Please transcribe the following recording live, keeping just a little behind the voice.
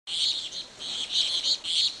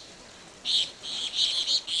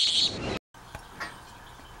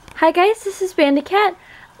Hi guys, this is Bandicat.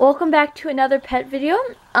 Welcome back to another pet video.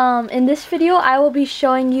 In this video I will be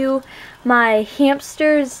showing you my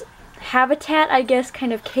hamster's habitat, I guess,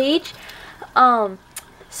 kind of cage.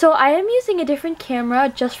 So I am using a different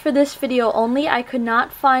camera just for this video only. I could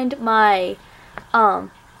not find my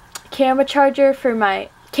camera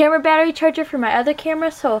battery charger for my other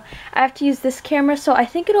camera, so I have to use this camera. So I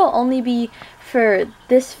think it'll only be for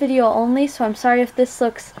this video only, so I'm sorry if this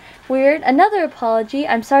looks weird. Another apology,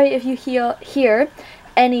 I'm sorry if you hear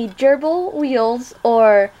any gerbil wheels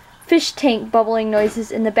or fish tank bubbling noises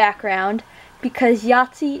in the background, because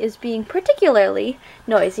Yahtzee is being particularly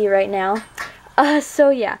noisy right now.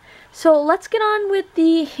 So yeah, so let's get on with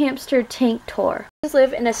the hamster tank tour. I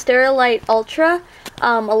live in a Sterilite Ultra,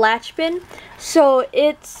 a latch bin. So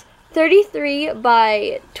it's 33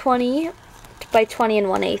 by 20 by 20 and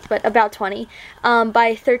 1/8, but about 20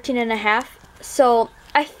 by 13 and a half. So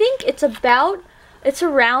I think it's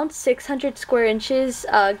around 600 square inches,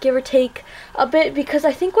 give or take a bit, because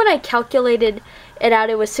I think when I calculated it out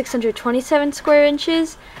it was 627 square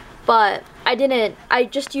inches, but I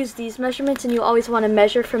just used these measurements, and you always want to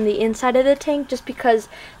measure from the inside of the tank just because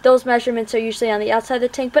those measurements are usually on the outside of the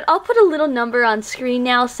tank. But I'll put a little number on screen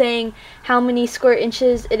now saying how many square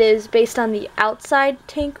inches it is based on the outside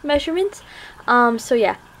tank measurements. So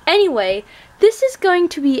yeah, anyway, this is going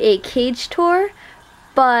to be a cage tour,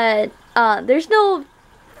 but there's no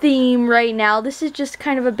theme right now. This is just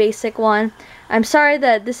kind of a basic one. I'm sorry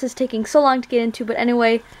that this is taking so long to get into, but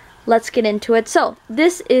anyway, let's get into it. So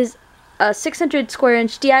this is a 600 square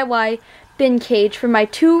inch DIY bin cage for my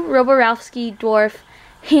two Robo dwarf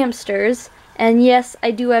hamsters. And yes,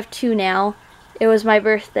 I do have two now. It was my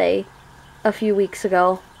birthday a few weeks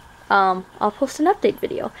ago. I'll post an update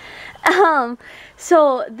video.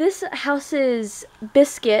 So this houses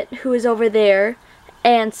Biscuit, who is over there,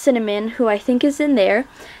 and Cinnamon, who I think is in there.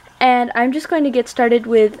 And I'm just going to get started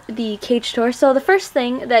with the cage tour. So the first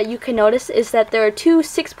thing that you can notice is that there are two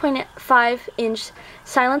 6.5 inch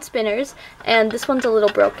silent spinners, and this one's a little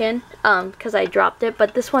broken because I dropped it,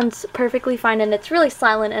 but this one's perfectly fine and it's really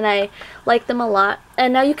silent and I like them a lot.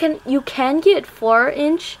 And now you can get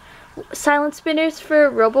 4-inch silent spinners for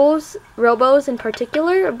robos in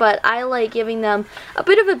particular, but I like giving them a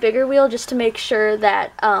bit of a bigger wheel just to make sure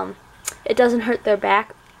that it doesn't hurt their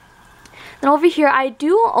back. And over here I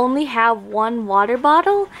do only have one water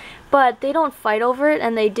bottle, but they don't fight over it,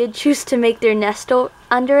 and they did choose to make their nest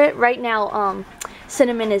under it. Right now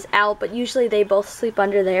Cinnamon is out, but usually they both sleep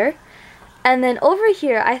under there. And then over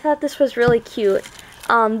here I thought this was really cute.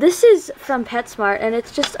 This is from PetSmart, and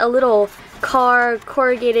it's just a little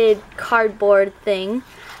corrugated cardboard thing.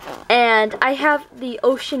 And I have the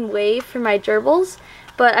Ocean Wave for my gerbils,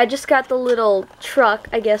 but I just got the little truck,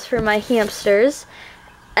 I guess, for my hamsters.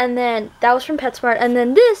 And then that was from PetSmart. And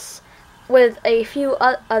then this, with a few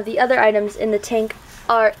of the other items in the tank,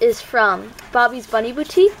 is from Bobby's Bunny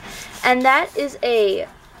Boutique. And that is a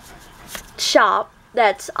shop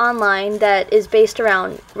that's online that is based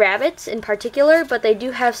around rabbits in particular, but they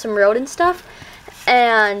do have some rodent stuff.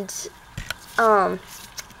 And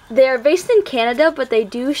they're based in Canada, but they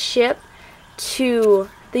do ship to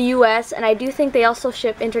the US, and I do think they also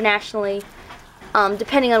ship internationally,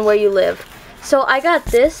 depending on where you live. So I got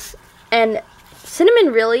this, and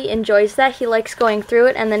Cinnamon really enjoys that. He likes going through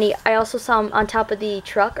it, and then I also saw him on top of the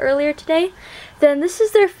truck earlier today. Then this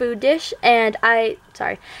is their food dish, and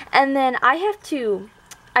and then I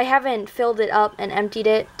haven't filled it up and emptied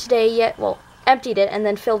it today yet. Well, emptied it and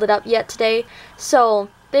then filled it up yet today. So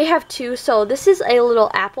they have two. So this is a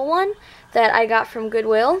little apple one that I got from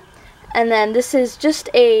Goodwill, and then this is just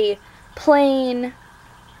a plain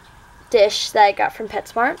dish that I got from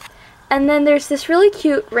PetSmart. And then there's this really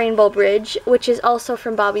cute rainbow bridge, which is also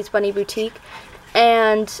from Bobby's Bunny Boutique,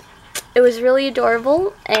 and it was really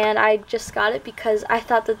adorable, and I just got it because I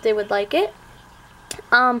thought that they would like it.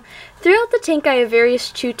 Throughout the tank I have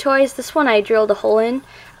various chew toys. This one I drilled a hole in,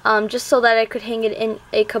 just so that I could hang it in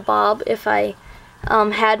a kebab if I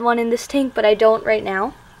had one in this tank, but I don't right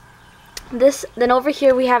now. Then over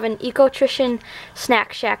here we have an Ecotrition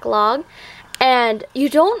Snack Shack log, and you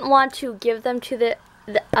don't want to give them to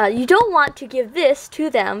you don't want to give this to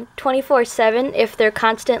them 24/7 if they're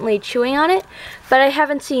constantly chewing on it, but I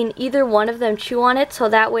haven't seen either one of them chew on it, so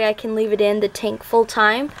that way I can leave it in the tank full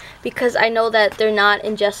time, because I know that they're not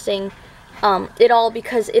ingesting it all,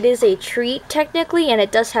 because it is a treat technically, and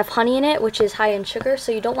it does have honey in it, which is high in sugar,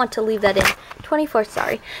 so you don't want to leave that in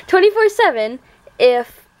 24/7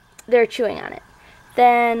 if they're chewing on it.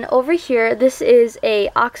 Then over here, this is a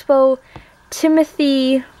Oxbow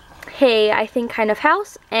Timothy hay, I think, kind of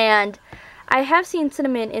house, and I have seen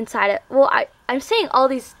Cinnamon inside it. Well, I'm saying all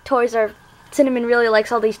these toys are, Cinnamon really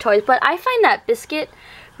likes all these toys, but I find that Biscuit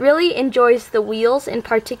really enjoys the wheels in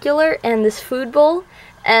particular and this food bowl,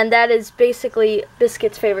 and that is basically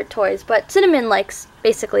Biscuit's favorite toys, but Cinnamon likes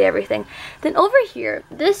basically everything. Then over here,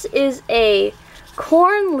 this is a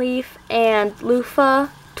corn leaf and loofah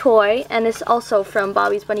toy, and it's also from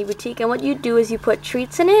Bobby's Bunny Boutique, and what you do is you put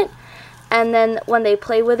treats in it, and then when they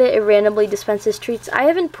play with it, it randomly dispenses treats. I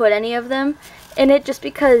haven't put any of them in it just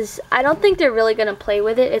because I don't think they're really going to play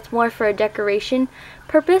with it. It's more for a decoration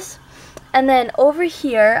purpose. And then over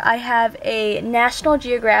here, I have a National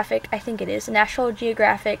Geographic, I think it is, National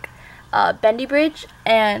Geographic bendy bridge.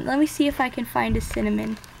 And let me see if I can find a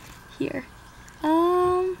Cinnamon here.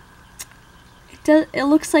 It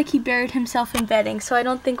looks like he buried himself in bedding, so I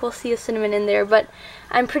don't think we'll see a Cinnamon in there, but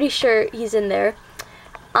I'm pretty sure he's in there.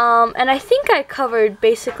 And I think I covered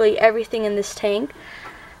basically everything in this tank.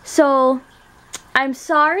 So I'm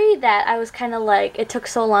sorry that I was kind of like, it took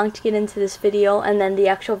so long to get into this video, and then the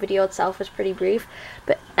actual video itself was pretty brief.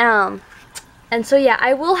 But and so yeah,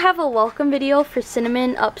 I will have a welcome video for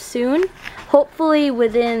Cinnamon up soon, hopefully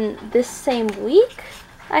within this same week,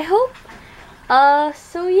 I hope.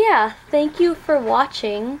 So yeah, thank you for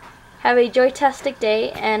watching. Have a joy-tastic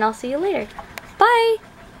day, and I'll see you later. Bye!